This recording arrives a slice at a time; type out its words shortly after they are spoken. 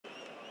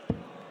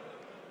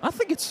I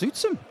think it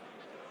suits him.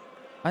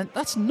 And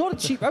that's not a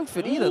cheap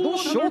outfit either.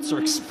 Those shorts are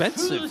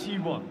expensive.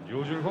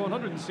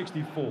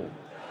 164.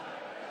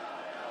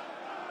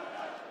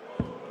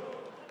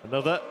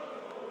 Another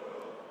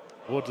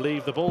would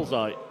leave the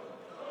bullseye.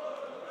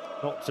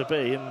 Not to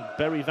be, and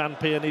Barry Van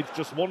Peer needs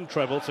just one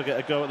treble to get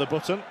a go at the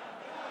button.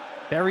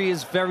 Barry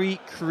is very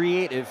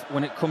creative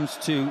when it comes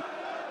to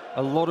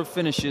a lot of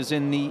finishes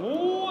in the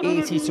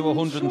 80 to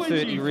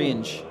 130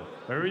 range.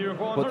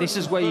 But this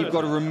is where you've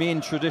got to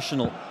remain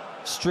traditional.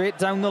 Straight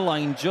down the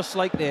line, just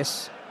like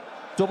this.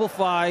 Double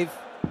five.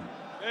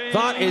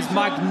 That is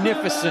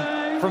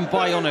magnificent from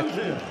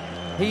Bionic.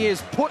 He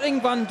is putting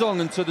Van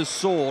Dongen to the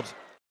sword.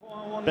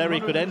 Barry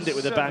could end it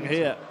with a bang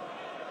here.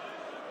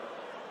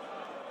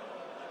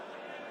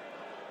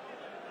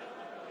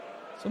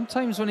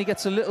 Sometimes when he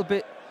gets a little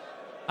bit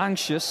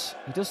anxious,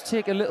 he does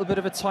take a little bit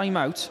of a time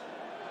out.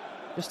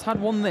 Just had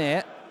one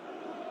there.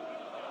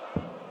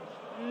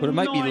 But it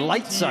might be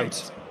lights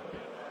out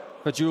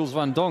for Jules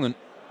Van Dongen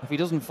if he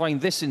doesn't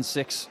find this in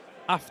 6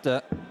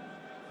 after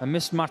a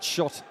mismatched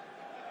shot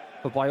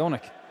for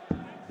Bionic.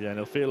 Yeah, and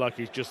he'll feel like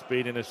he's just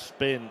been in a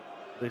spin.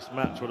 This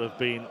match would have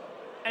been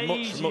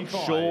much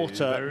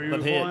shorter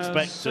than he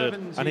expected,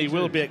 and he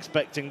will be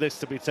expecting this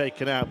to be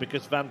taken out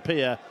because Van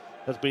Peer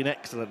has been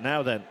excellent.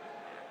 Now then,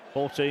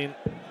 14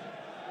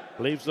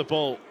 leaves the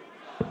ball.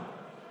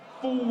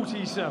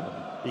 47.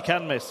 He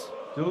can miss.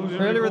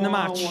 Earlier in the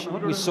match,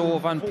 we saw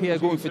Van Peer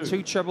going for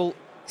 2 treble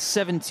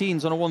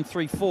 17s on a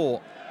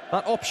 1-3-4.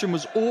 That option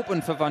was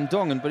open for Van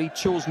Dongen, but he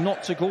chose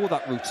not to go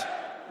that route.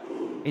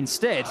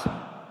 Instead,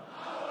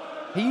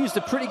 he used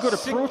a pretty good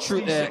approach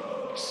route there.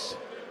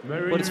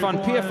 But it's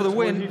Van Peer for the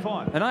win,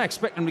 and I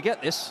expect him to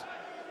get this.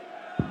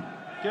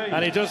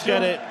 And he does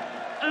get it.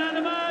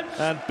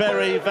 And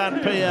Barry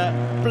Van Peer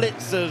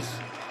blitzes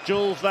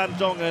Jules Van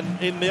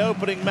Dongen in the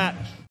opening match.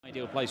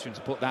 Ideal place for him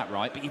to put that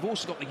right, but you've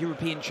also got the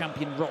European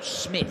champion Ross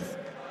Smith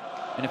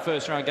in a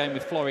first-round game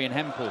with Florian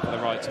Hempel for the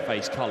right to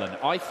face Cullen.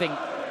 I think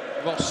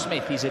Ross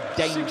Smith is a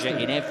danger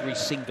in every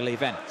single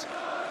event.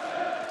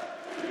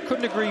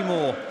 Couldn't agree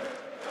more.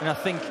 And I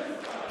think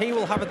he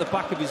will have at the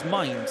back of his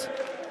mind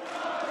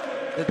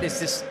that there's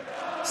this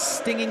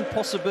stinging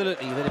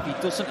possibility that if he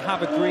doesn't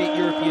have a great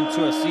European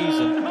Tour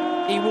season,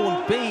 he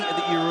won't be at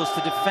the Euros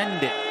to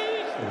defend it.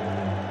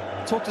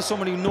 Talk to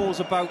someone who knows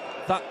about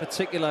that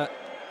particular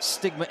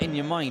stigma in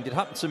your mind. It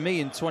happened to me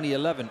in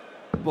 2011,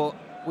 but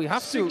we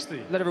have to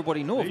let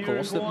everybody know, of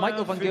course, that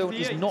Michael van Gerwen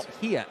is not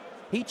here.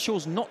 He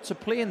chose not to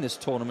play in this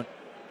tournament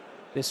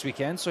this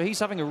weekend, so he's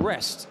having a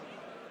rest.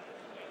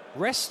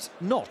 Rest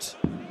not,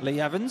 Lee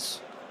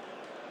Evans.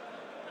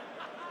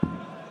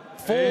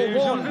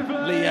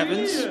 4-1, Lee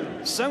Evans.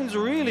 Sounds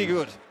really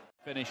good.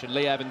 Finish, and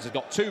Lee Evans has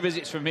got 2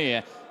 visits from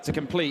here to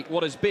complete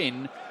what has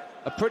been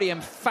a pretty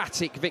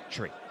emphatic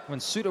victory.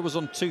 When Suter was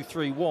on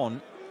 2-3-1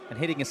 and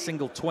hitting a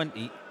single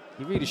 20,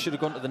 he really should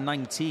have gone to the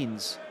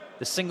 19s.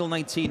 The single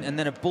 19 and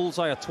then a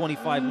bullseye at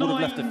 25 would have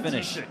left the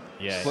finish.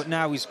 Yes. But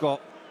now he's got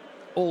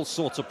all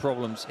sorts of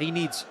problems. He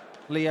needs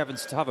Lee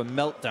Evans to have a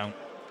meltdown.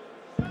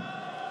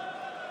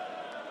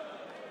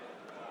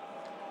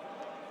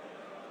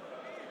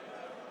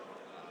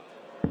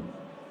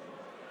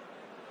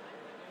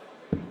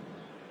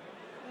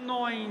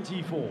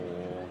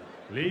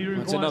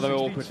 That's another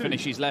awkward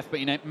finish he's left, but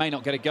he may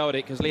not get a go at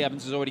it because Lee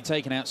Evans has already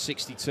taken out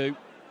 62.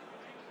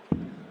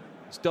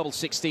 It's double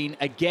 16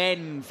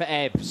 again for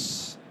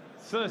Evs.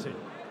 30.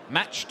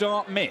 Match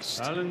start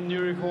missed. A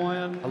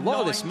lot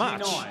of this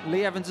match,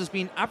 Lee Evans has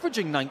been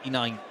averaging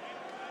 99.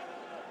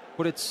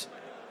 But it's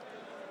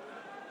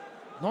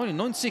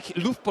 99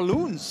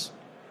 Luftballons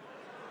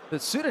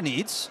that Suter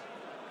needs.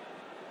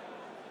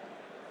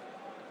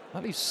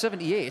 That leaves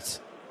 78.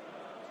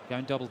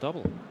 Going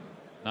double-double.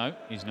 No,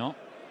 he's not.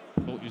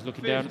 Thought he was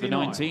looking down at the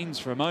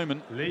 19s for a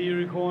moment. Lee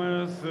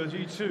requires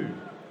 32.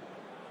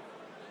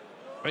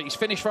 But he's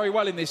finished very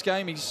well in this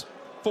game. He's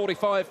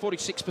 45,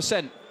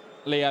 46%,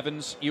 Lee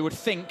Evans. You would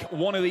think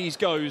one of these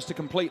goes to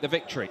complete the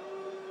victory.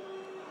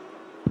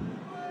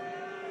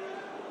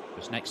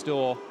 Just next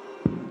door.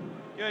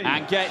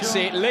 And gets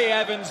it. Lee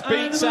Evans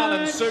beats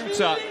Alan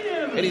Suter.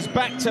 It is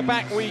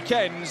back-to-back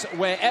weekends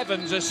where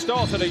Evans has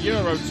started a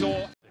Euro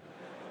Tour.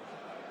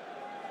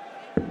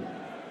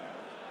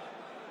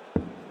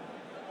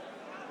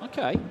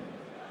 Okay.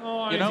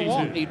 You know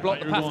what? He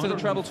blocked the path to the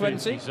treble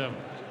 20.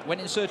 Went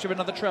in search of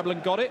another treble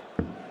and got it.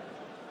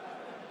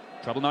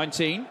 Treble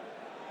 19.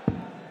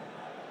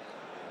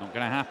 Not going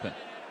to happen.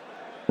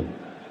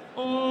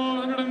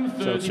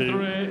 So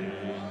to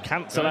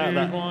cancel out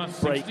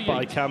that break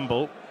by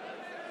Campbell,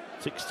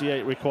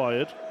 68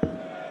 required.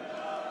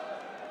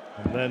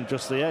 And then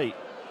just the 8.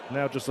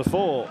 Now just the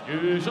 4.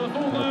 And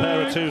a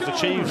pair of 2s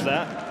achieves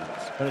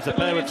that. And it's a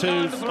pair of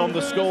 2s on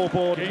the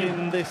scoreboard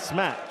in this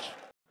match.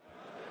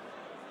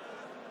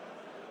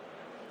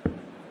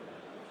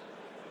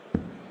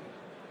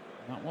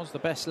 That was the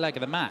best leg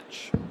of the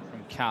match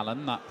from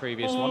Callan, that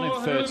previous one in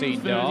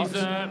 13 darts.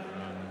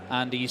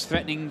 And he's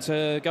threatening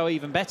to go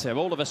even better.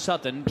 All of a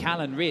sudden,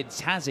 Callan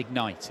Rydz has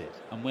ignited.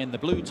 And when the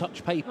blue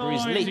touch paper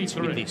is linked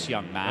with this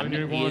young man,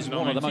 he is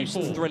one of the most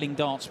thrilling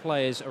darts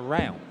players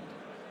around.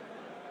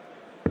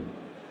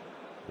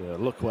 Yeah,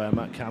 look where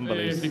Matt Campbell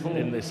is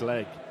in this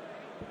leg.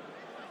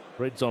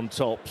 Rydz on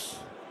tops.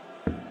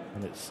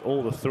 And it's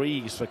all the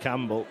threes for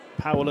Campbell.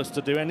 Powerless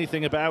to do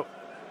anything about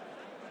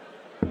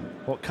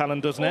what Callan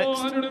does next.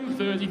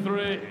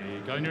 433,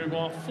 going to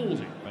require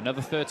 40.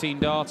 Another 13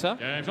 darter.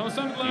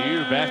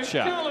 You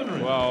betcha.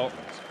 Well,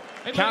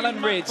 Callan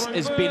Rydz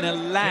has been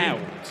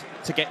allowed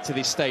to get to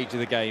this stage of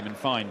the game and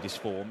find his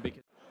form.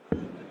 Because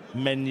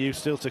menu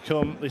still to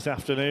come this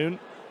afternoon.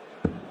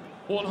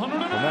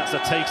 And that's a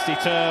tasty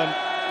turn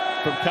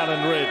from Callan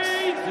Rydz.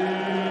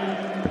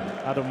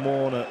 Adam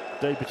Warner,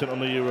 debutant on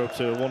the Euro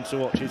Tour, one to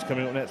watch. He's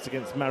coming up next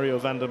against Mario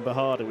van den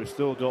Behaarde. We've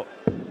still got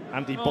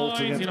Andy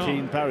Bolton against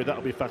Keane Parry.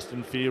 That'll be fast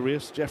and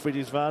furious. Jeffrey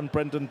Desvan,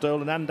 Brendan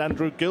Dolan and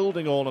Andrew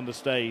Gilding all on the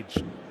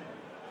stage.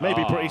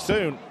 Maybe pretty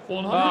soon.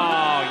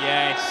 Oh,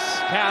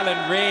 yes. Callan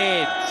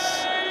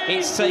Rydz.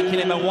 It's taken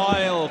him a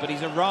while, but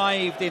he's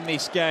arrived in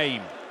this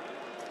game.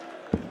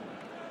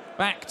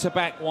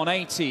 Back-to-back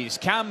 180s.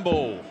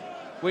 Campbell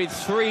with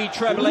 3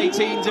 treble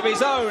 18s of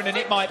his own, and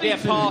it might be a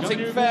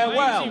parting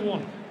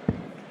farewell.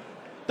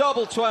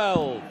 Double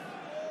 12.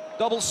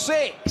 Double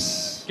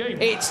 6.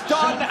 It's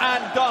done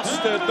and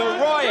dusted. The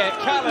Riot,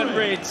 Callan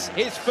Rydz,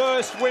 his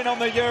first win on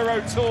the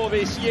Euro Tour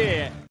this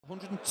year.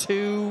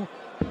 102.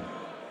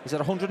 He's at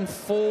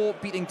 104,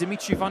 beating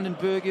Dimitri van den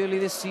Berg early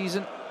this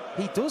season.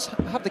 He does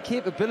have the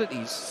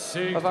capabilities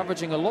of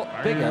averaging a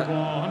lot bigger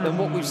than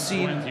what we've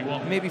seen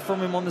maybe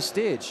from him on the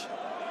stage.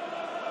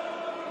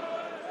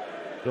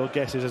 Your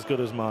guess is as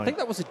good as mine. I think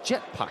that was a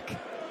jetpack.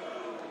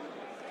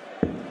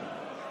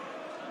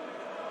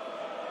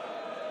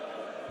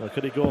 Well,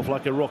 could he go off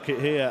like a rocket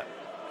here?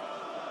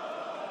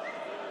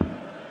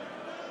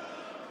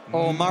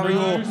 Oh,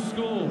 Mario.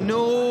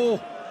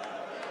 No.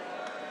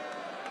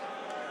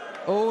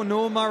 Oh,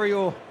 no,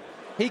 Mario.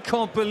 He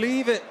can't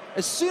believe it.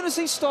 As soon as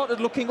he started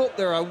looking up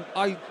there,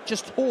 I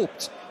just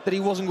hoped that he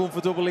wasn't going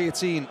for double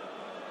 18.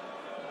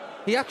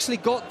 He actually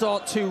got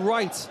dart 2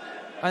 right,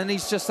 and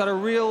he's just had a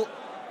real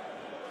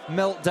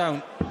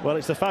meltdown. Well,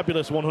 it's a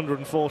fabulous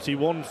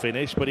 141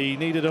 finish, but he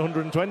needed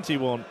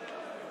 121.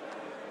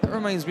 That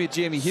reminds me of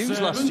Jamie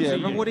Hughes last year.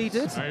 Remember what he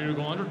did?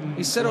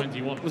 He set up,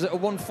 was it a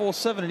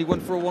 147 and he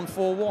went for a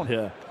 141?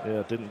 Yeah,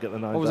 didn't get the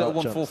 9. Or was it a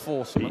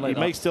 144? Something like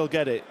that. He may still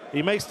get it.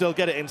 He may still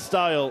get it in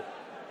style.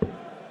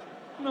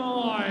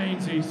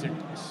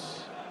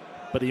 96.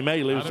 But he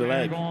may lose the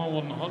leg.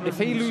 If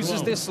he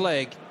loses this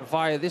leg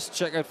via this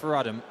checkout for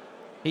Adam,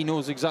 he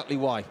knows exactly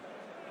why.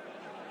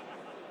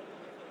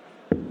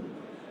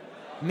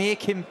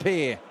 Make him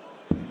pay.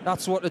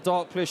 That's what the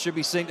dart players should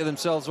be saying to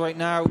themselves right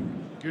now.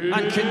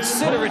 And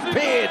consider it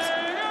paid.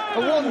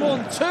 A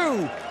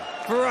 1-1-2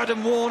 for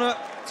Adam Warner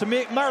to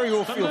make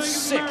Mario feel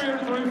sick.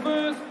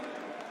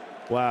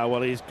 Wow,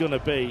 well, he's going to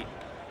be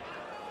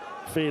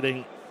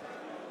feeling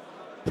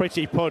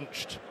pretty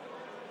punched.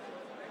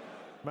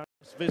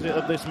 Mario's visit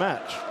of this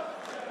match.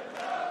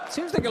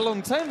 Seems like a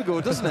long time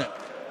ago, doesn't it?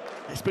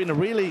 It's been a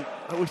really,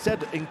 like we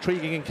said,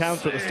 intriguing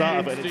encounter at the start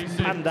of it, and it's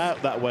panned out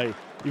that way.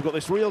 You've got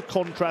this real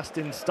contrast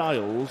in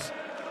styles.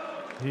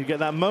 You get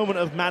that moment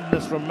of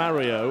madness from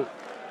Mario.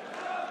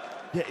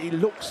 Yet he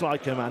looks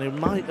like a man who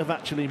might have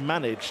actually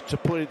managed to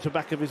put it to the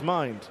back of his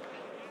mind.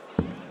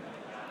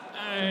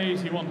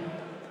 81.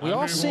 We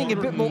are seeing a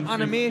bit more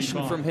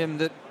animation from him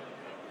than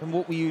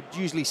what we would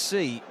usually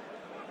see.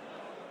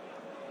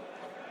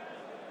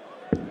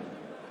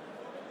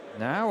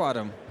 Now,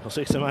 Adam. I'll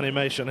see some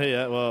animation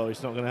here. Well,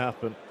 it's not going to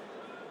happen.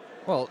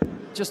 Well,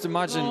 just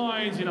imagine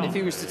if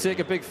he was to take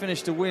a big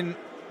finish to win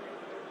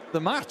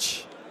the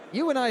match.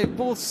 You and I have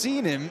both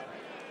seen him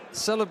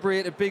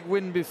celebrate a big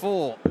win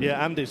before.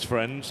 Yeah, and his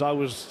friends. I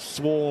was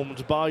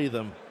swarmed by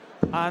them.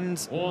 And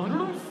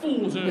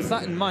with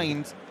that in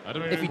mind,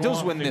 if he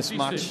does win this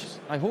match,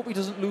 I hope he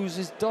doesn't lose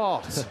his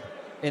dart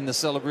in the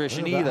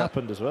celebration either. That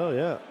happened as well,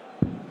 yeah.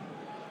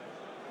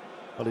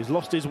 Well, he's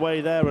lost his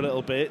way there a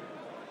little bit.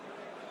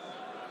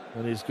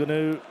 And he's going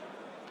to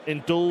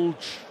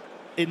indulge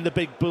in the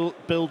big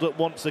build-up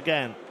once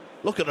again.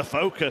 Look at the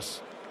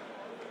focus.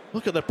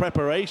 Look at the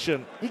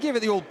preparation. He gave it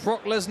the old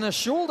Brock Lesnar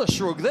shoulder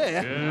shrug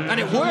there, and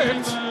it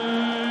worked.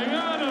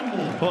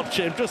 Watch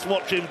him, just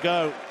watch him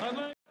go.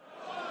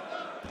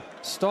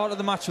 Started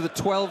the match with a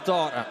 12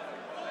 darter.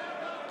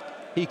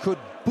 He could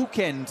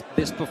bookend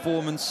this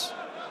performance,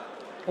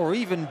 or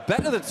even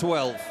better than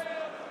 12.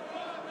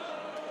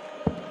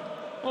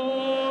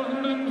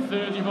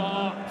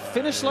 135.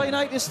 Finish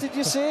line-itis, did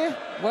you say?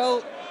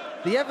 Well,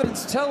 the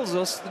evidence tells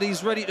us that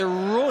he's ready to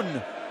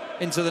run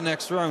into the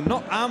next round,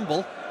 not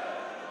amble.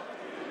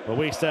 Well,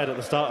 we said at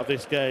the start of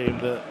this game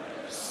that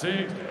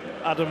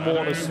Adam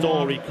Warner's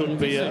story could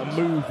be a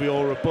movie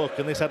or a book,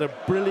 and this had a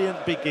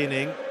brilliant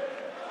beginning,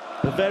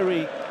 a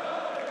very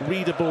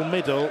readable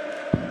middle.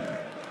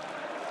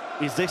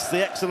 Is this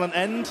the excellent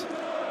end?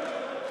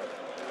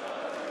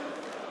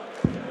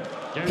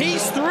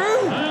 He's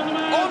through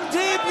on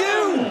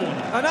debut.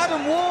 And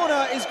Adam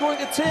Warner is going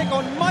to take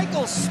on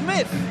Michael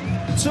Smith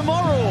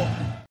tomorrow.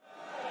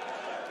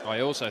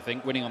 I also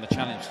think winning on the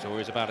Challenge Tour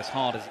is about as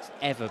hard as it's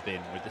ever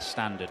been with the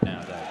standard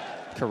nowadays.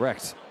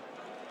 Correct.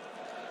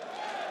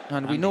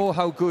 And we know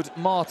how good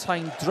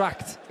Martijn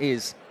Dracht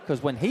is,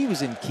 because when he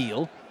was in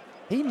Kiel,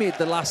 he made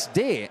the last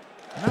day.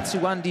 And that's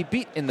who Andy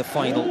beat in the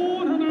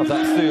final of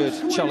that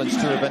third Challenge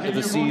Tour event of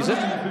the season.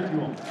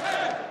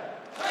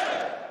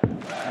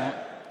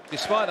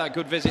 Despite that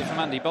good visit from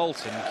Andy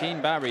Bolton,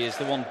 Keane Barry is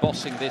the one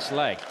bossing this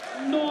leg.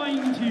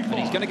 95. And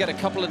he's going to get a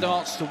couple of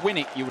darts to win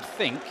it, you would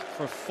think,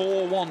 for a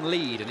 4-1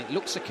 lead, and it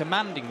looks a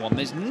commanding one.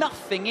 There's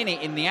nothing in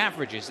it in the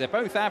averages. They're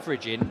both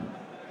averaging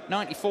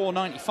 94,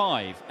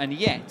 95, and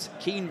yet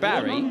Keane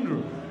Barry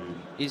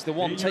is the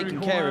one taking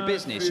care of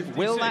business. 56.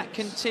 Will that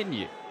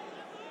continue?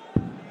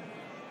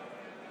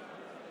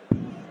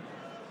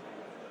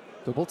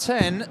 Double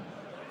 10.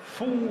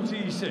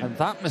 46. And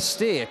that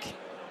mistake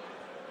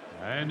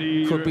And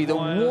he could be the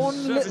requires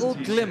one little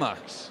 76. glimmer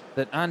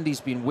that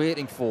Andy's been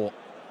waiting for.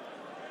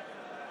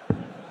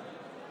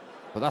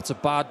 But that's a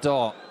bad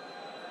dart.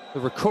 The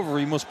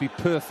recovery must be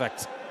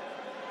perfect.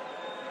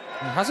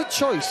 He has a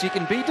choice. He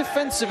can be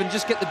defensive and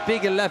just get the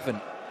big 11.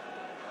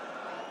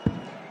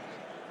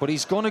 But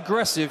he's gone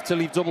aggressive to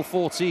leave double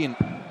 14.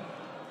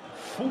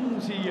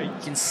 48. You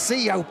can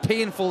see how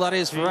painful that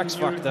is for X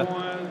Factor.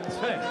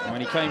 And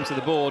when he came to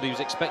the board, he was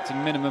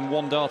expecting minimum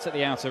one dart at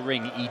the outer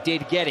ring. He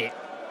did get it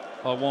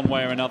by one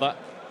way or another.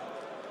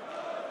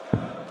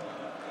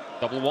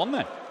 Double one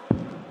then.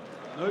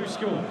 No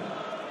score.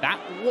 That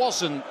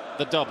wasn't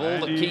the double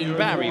that Keane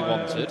Barry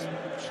wanted.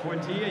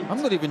 28.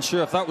 I'm not even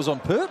sure if that was on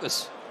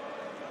purpose.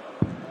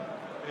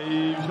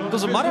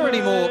 Doesn't matter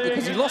anymore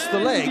because he lost the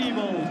leg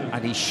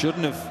and he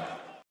shouldn't have.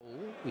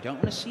 We don't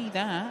want to see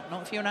that.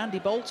 Not if you're an Andy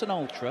Bolton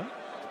ultra.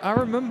 I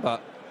remember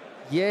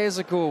years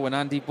ago when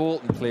Andy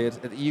Bolton played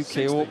at the UK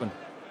 60. Open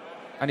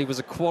and he was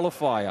a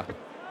qualifier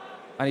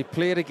and he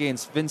played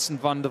against Vincent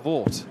van der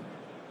Voort.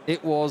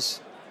 It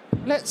was,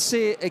 let's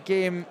say, a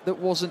game that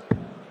wasn't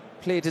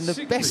played in the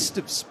 60. best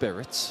of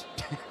spirits.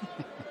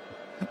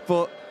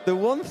 But the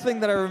one thing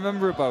that I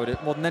remember about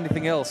it more than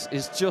anything else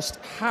is just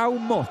how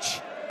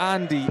much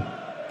Andy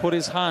put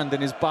his hand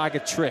in his bag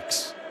of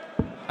tricks.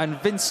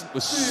 And Vincent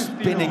was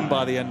spinning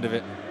by the end of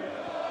it.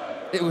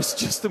 It was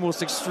just the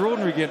most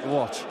extraordinary game to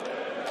watch.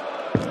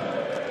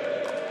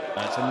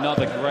 That's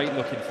another great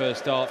looking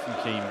first dart from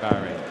Keane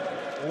Barry.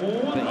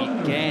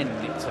 But again,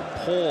 it's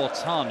a poor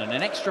ton, and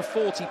an extra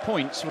 40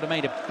 points would have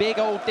made a big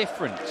old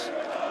difference.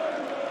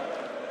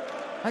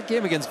 That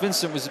game against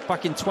Vincent was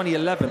back in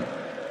 2011,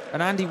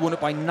 and Andy won it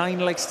by 9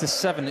 legs to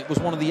 7. It was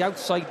one of the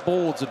outside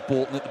boards at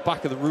Bolton at the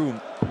back of the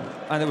room,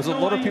 and there was a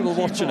lot of people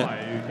watching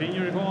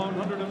it.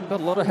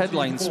 Got a lot of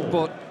headlines,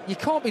 but you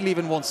can't be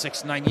leaving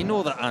 169. You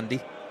know that, Andy.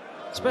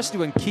 Especially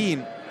when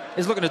Keane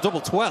is looking at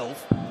double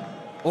 12.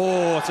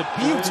 Oh, it's a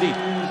beauty.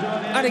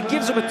 And it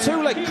gives him a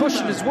 2-leg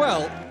cushion as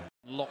well.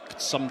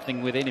 Locked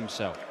something within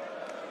himself.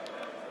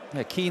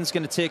 Yeah, Keane's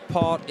going to take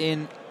part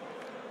in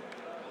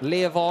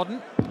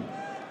Leeuwarden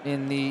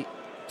in the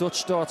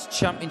Dutch Darts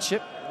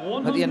Championship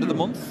at the end of the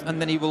month, and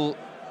then he will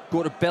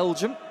go to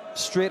Belgium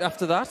straight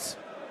after that.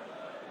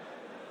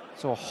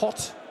 So a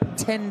hot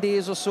 10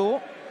 days or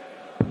so.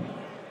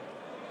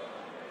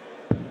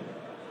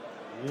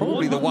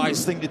 Probably the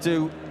wise thing to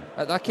do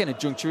at that kind of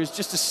juncture is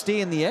just to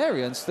stay in the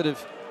area instead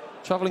of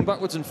travelling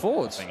backwards and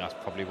forwards. I think that's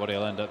probably what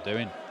he'll end up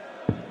doing.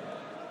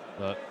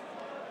 But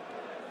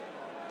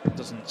it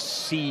doesn't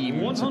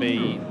seem to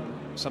be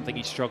something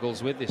he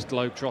struggles with, this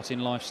globe-trotting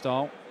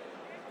lifestyle.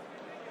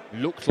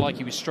 Looked like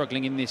he was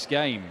struggling in this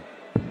game.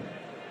 But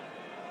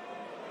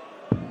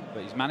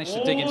he's managed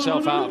to dig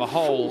himself out of a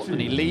hole, and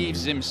he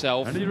leaves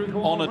himself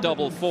on a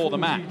double for the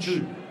match.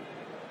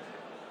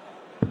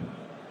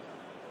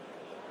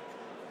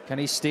 Can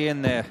he stay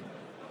in there?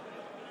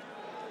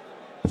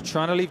 He's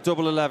trying to leave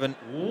double 11,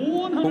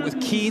 but with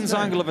Keane's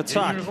angle of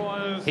attack,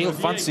 he'll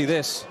fancy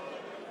this.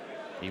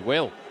 He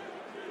will.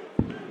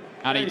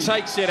 And he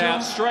takes it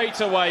out straight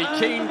away.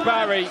 Keane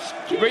Barry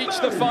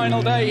reached the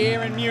final day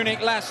here in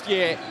Munich last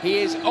year. He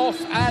is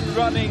off and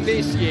running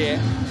this year.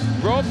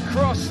 Rob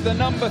Cross, the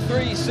number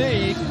 3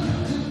 seed,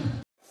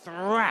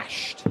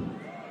 thrashed.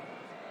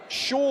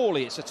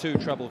 Surely it's a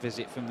 2-treble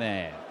visit from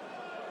there.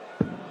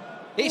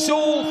 It's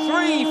all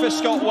 3 for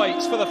Scott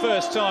Waits for the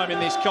first time in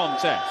this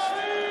contest.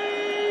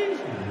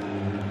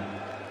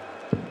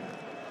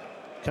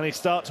 Can he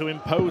start to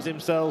impose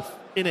himself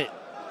in it?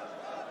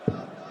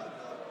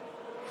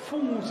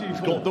 44.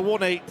 He's got the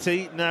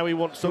 180, now he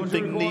wants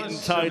something neat and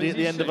tidy at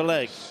the end of a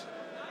leg.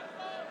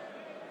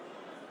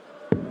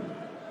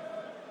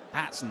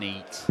 That's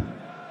neat.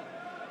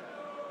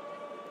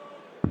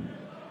 But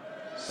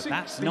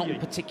that's not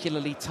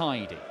particularly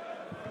tidy.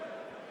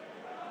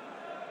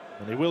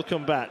 And he will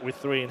come back with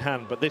 3 in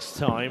hand, but this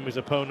time his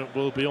opponent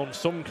will be on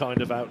some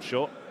kind of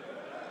outshot.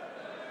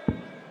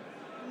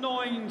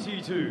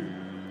 92.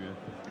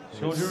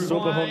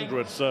 Sub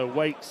 100, so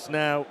Waits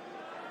now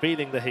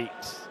feeling the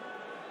heat.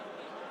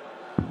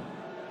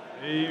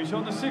 Get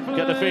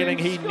Get the feeling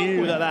he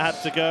knew that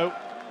had to go.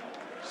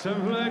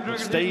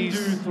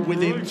 Stays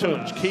within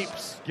touch,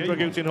 keeps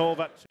Dragutin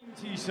Horvat.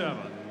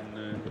 27.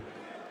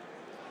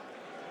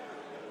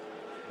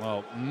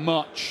 Well,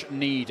 much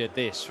needed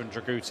this from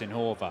Dragutin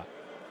Horvat.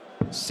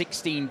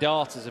 16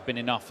 darters have been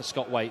enough for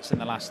Scott Waits in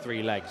the last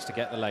 3 legs to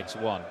get the legs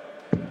won.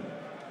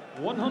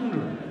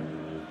 100.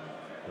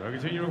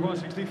 Dragutin, you require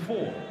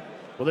 64.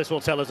 Well, this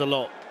will tell us a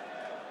lot.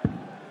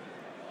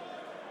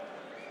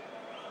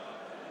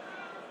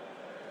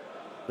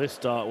 This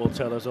dart will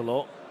tell us a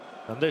lot,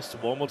 and this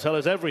one will tell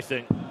us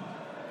everything.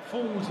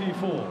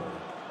 44.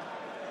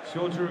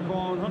 Scott, you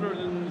require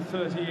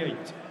 138.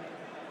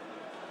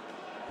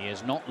 He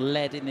has not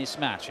led in this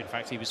match. In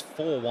fact, he was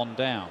 4-1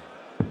 down.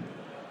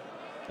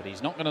 But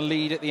he's not going to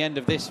lead at the end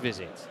of this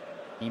visit.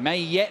 He may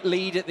yet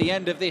lead at the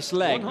end of this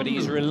leg, but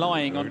he's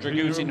relying on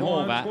Dragutin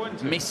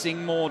Horvat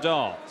missing more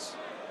darts.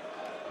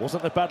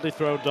 Wasn't a badly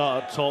thrown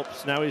dart at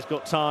tops. Now he's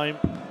got time.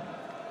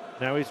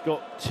 Now he's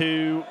got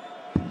 2.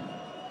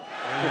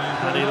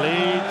 And he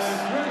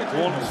leads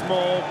once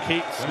more,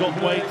 keeps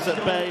Scott Waits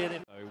at bay.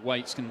 So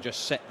Waits can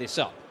just set this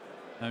up.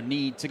 No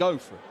need to go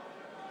for it.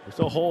 We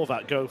saw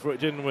Horvat go for it,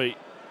 didn't we?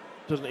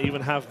 Doesn't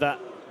even have that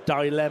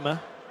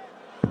dilemma.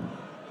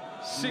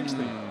 60.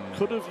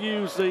 Could have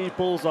used the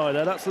bullseye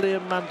there. That's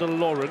Liam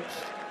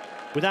Mandel-Lawrence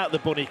without the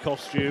bunny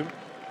costume.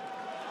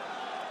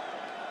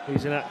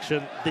 He's in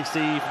action this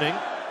evening.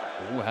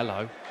 Oh,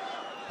 hello.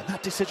 And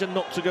that decision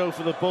not to go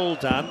for the bull,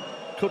 Dan,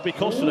 could be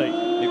costly.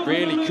 It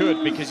really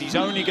could, because he's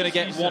only going to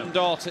get 1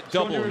 dart at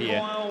double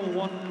here.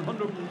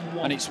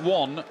 And it's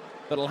 1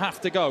 that'll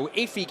have to go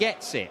if he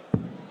gets it.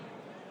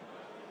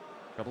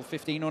 Treble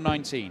 15 or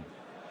 19.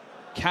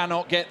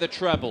 Cannot get the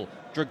treble.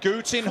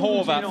 Dragutin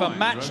Horvat for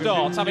match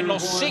darts, having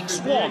lost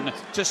 6-1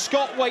 to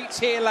Scott Waits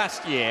here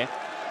last year,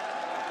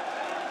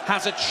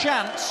 has a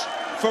chance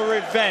for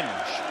revenge.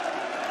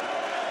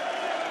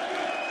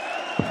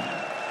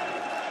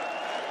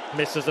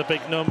 Misses a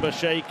big number,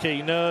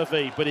 shaky,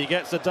 nervy, but he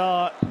gets a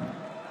dart.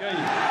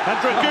 And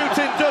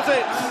Dragutin does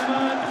it!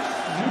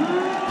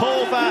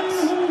 Horvat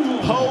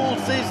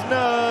holds his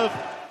nerve.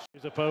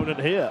 His opponent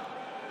here.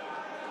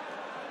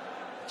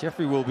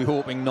 Jeffrey will be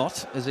hoping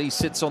not, as he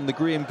sits on the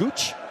Graham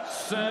Gooch.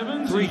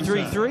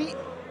 3-3-3.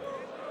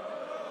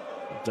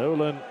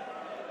 Dolan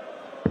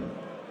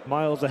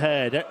miles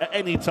ahead. At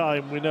any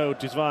time we know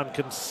Dizvan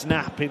can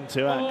snap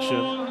into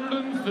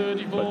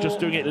action, but just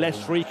doing it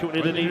less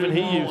frequently than even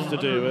he used to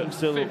do at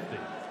still a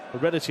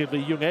relatively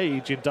young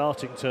age in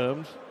darting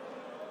terms.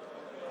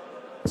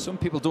 Some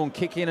people don't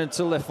kick in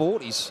until their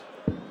 40s.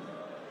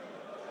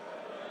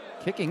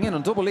 Kicking in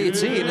on double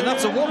 18, and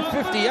that's a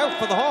 150 out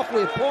for the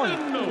halfway point.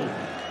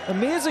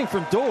 Amazing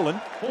from Dolan.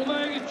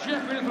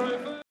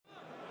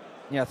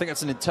 Yeah, I think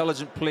that's an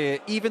intelligent play.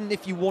 Even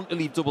if you want to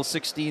leave double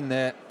 16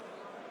 there,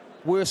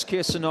 worst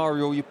case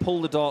scenario, you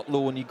pull the dart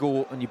low and you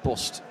go and you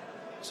bust.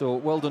 So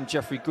well done,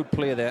 Jeffrey. Good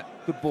play there.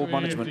 Good ball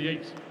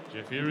management.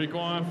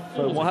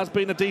 So what has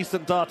been a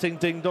decent darting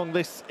ding-dong,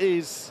 this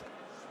is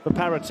the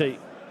parity.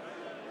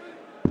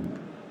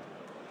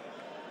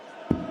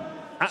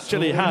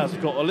 Actually has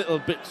got a little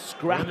bit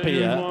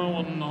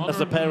scrappier as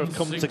the pair have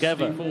come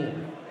together.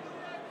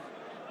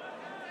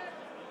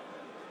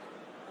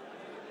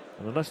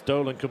 And unless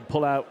Dolan can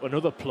pull out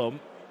another plum,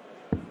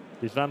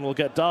 Dizvan will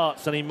get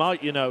darts, and he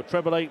might, you know.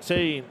 Treble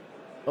 18.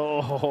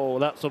 Oh,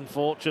 that's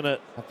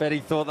unfortunate. I bet he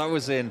thought that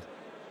was in.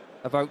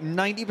 About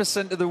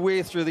 90% of the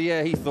way through the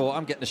air, he thought,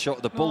 I'm getting a shot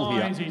at the bull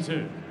here.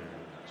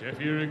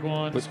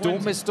 But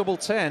don't miss double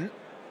 10.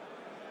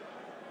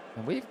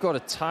 And we've got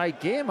a tie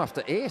game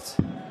after 8.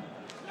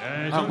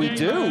 And we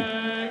do.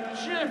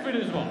 It's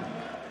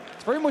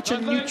very much a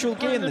neutral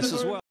game, this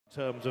as well. In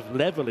terms of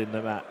level in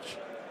the match.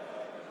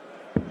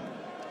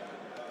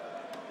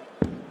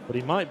 But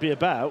he might be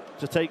about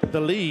to take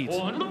the lead.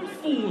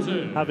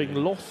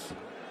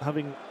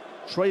 Having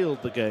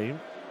trailed the game.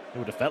 It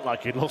would have felt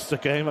like he'd lost the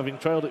game, having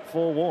trailed it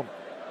 4-1.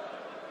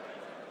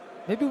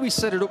 Maybe we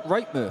set it up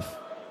right, Murph.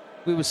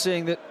 We were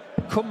saying that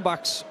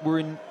comebacks were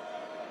in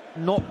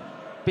not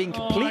being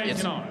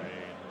completed.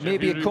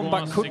 Maybe a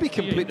comeback could be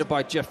completed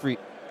by Jeffrey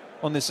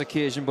on this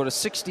occasion, but a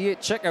 68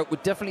 checkout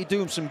would definitely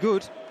do him some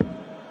good.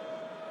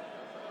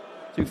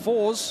 2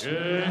 4s,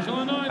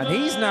 and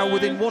he's now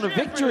within 1 of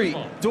victory.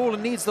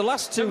 Dolan needs the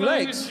last 2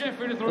 legs,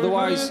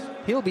 otherwise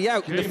he'll be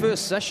out in the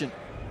first session.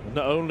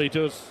 Not only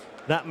does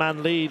that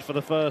man lead for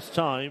the first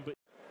time, but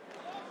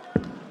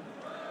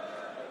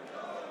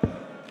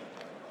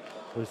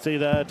we see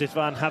there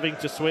Dizvan having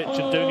to switch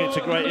and doing it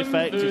to great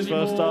effect. His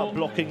first start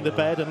blocking the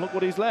bed, and look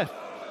what he's left.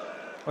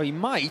 Well, he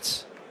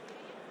might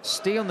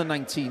stay on the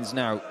 19s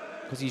now,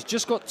 because he's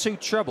just got 2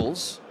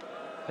 trebles,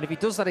 and if he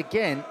does that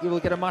again, he will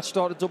get a match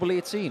start at double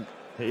 18.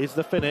 It is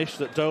the finish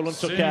that Dolan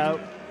took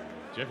out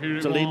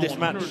to lead this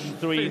match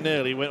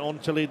 3-0. He went on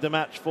to lead the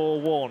match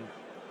 4-1.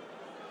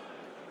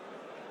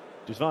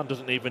 Dizvan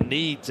doesn't even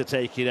need to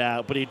take it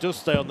out, but he does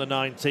stay on the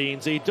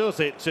 19s. He does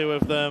hit 2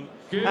 of them,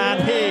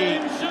 and he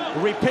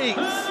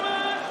repeats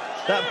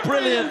that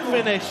brilliant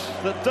finish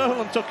that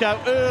Dolan took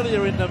out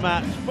earlier in the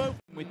match.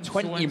 With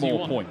 20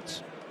 more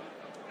points.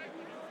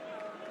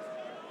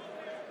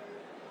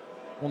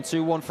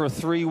 1-2-1 for a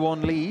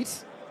 3-1 lead.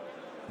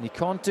 And you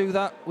can't do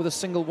that with a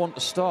single one to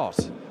start.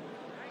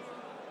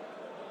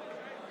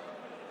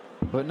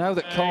 But now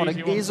that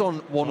Karnik is on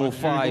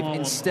 105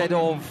 instead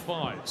of,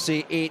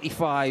 say,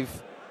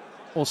 85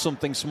 or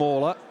something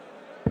smaller,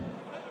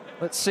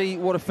 let's see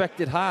what effect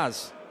it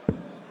has.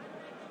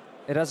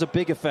 It has a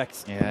big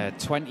effect. Yeah,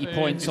 20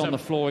 points on the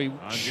floor. He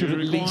should at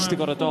least have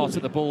got a dart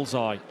at the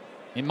bullseye.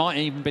 It might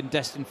have even been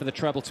destined for the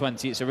treble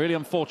 20. It's a really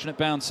unfortunate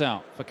bounce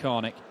out for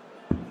Karnik.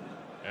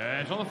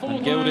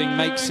 And Gilding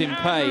makes him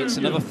pay. It's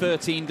another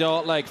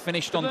 13-dart leg,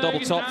 finished on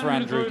double top for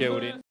Andrew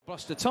Gilding.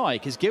 Plus to tie,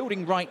 because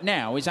Gilding right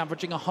now is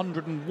averaging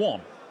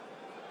 101.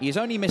 He has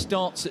only missed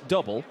darts at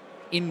double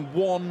in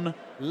one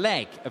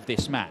leg of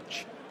this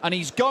match. And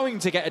he's going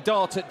to get a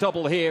dart at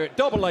double here at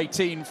double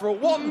 18 for a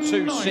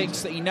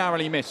 1-2-6 that he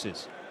narrowly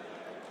misses.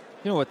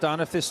 You know what,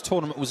 Dan, if this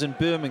tournament was in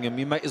Birmingham,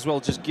 you might as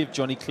well just give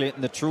Johnny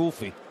Clayton the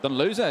trophy. Doesn't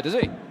lose there, does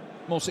he?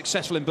 More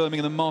successful in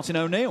Birmingham than Martin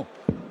O'Neill.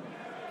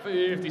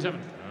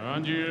 57.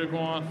 And you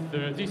go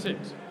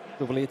 36.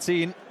 Double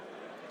 18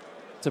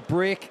 to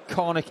break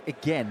Karnik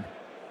again.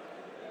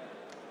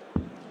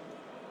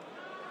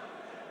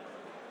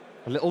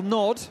 A little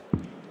nod,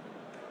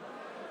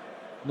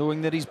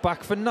 knowing that he's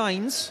back for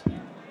nines.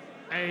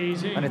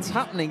 18. And it's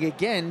happening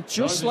again,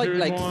 just like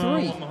leg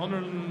 3.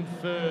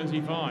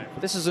 135.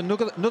 But this is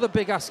another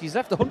big ask. He's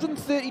left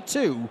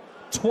 132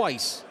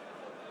 twice.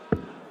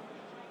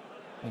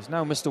 He's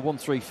now Mr.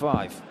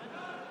 135.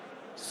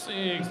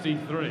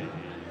 63.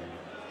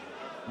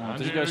 Oh,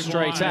 does he go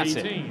straight at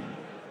it?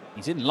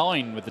 He's in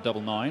line with the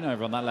double 9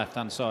 over on that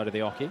left-hand side of the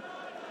hockey.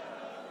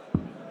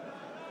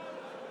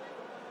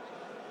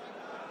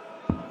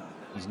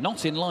 He's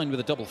not in line with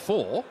the double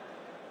 4.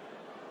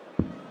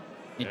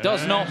 It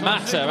does not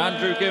matter.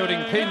 Andrew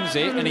Gilding pins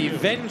it and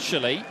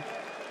eventually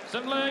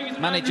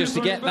manages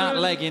to get that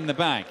leg in the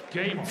bag.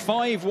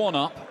 5-1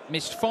 up,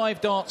 missed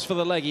 5 darts for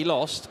the leg he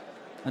lost,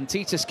 and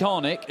Titus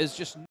Karnik is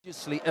just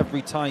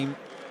every time.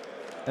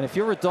 And if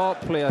you're a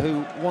dart player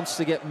who wants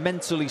to get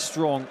mentally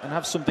strong and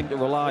have something to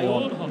rely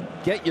on,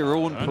 get your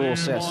own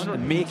process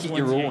and make it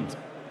your own.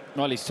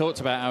 Well, he's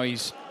talked about how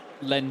he's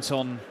lent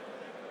on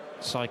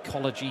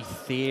psychology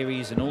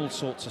theories and all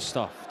sorts of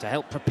stuff to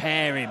help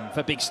prepare him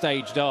for big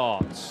stage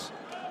darts.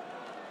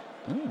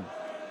 Ooh.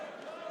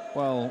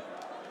 Well,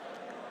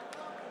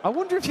 I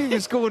wonder if he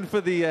was going for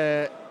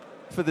the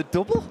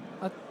double.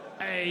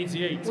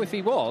 88. Well, if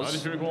he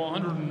was,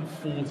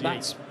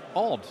 that's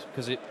odd,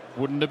 because it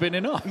wouldn't have been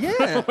enough.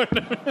 Yeah,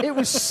 it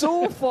was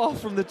so far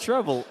from the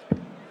treble.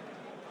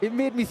 It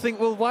made me think,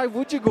 well, why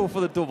would you go for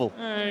the double?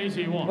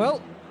 81.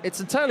 Well, it's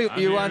entirely up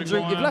to you, Andrew.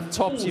 You've left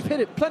tops. You've hit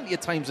it plenty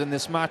of times in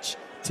this match.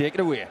 Take it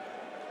away.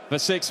 For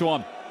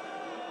 6-1.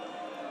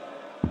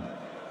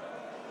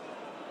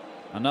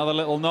 Another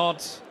little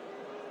nod.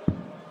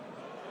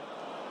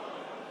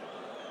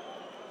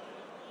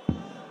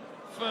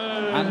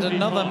 And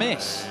another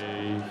miss.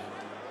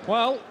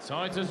 Well,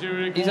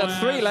 he's had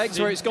 3 legs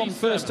where it's gone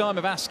first time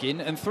of asking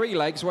and 3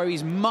 legs where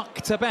he's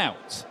mucked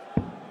about.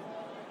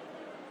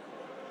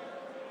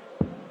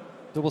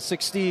 Double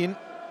 16.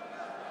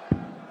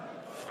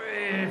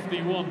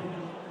 51.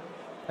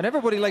 And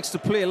everybody likes to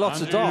play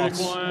lots of darts.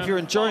 If you're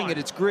enjoying it,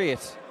 it's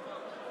great.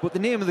 But the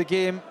name of the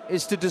game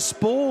is to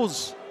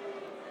dispose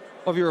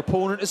of your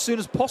opponent as soon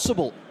as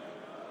possible.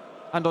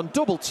 And on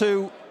double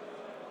 2,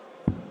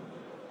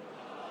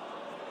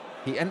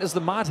 he enters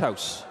the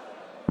madhouse.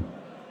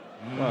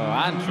 Well,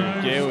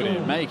 Andrew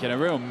Gilding making a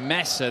real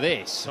mess of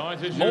this.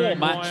 More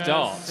match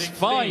darts.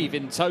 5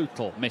 in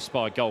total missed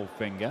by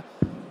Goldfinger.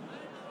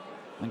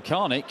 And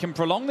Karnik can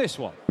prolong this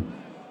one.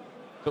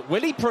 But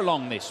will he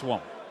prolong this one?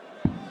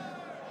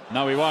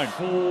 No, he won't.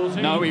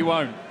 14. No, he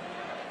won't.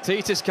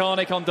 Titus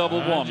Karnik on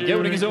double 1.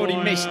 Gilding has already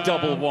missed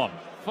double 1.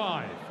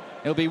 5.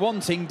 He'll be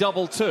wanting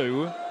double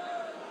 2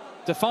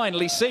 to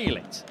finally seal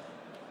it.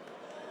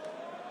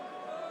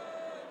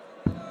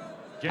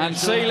 And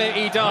seal it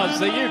he does.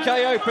 The UK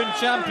Open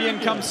champion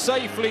comes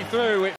safely through.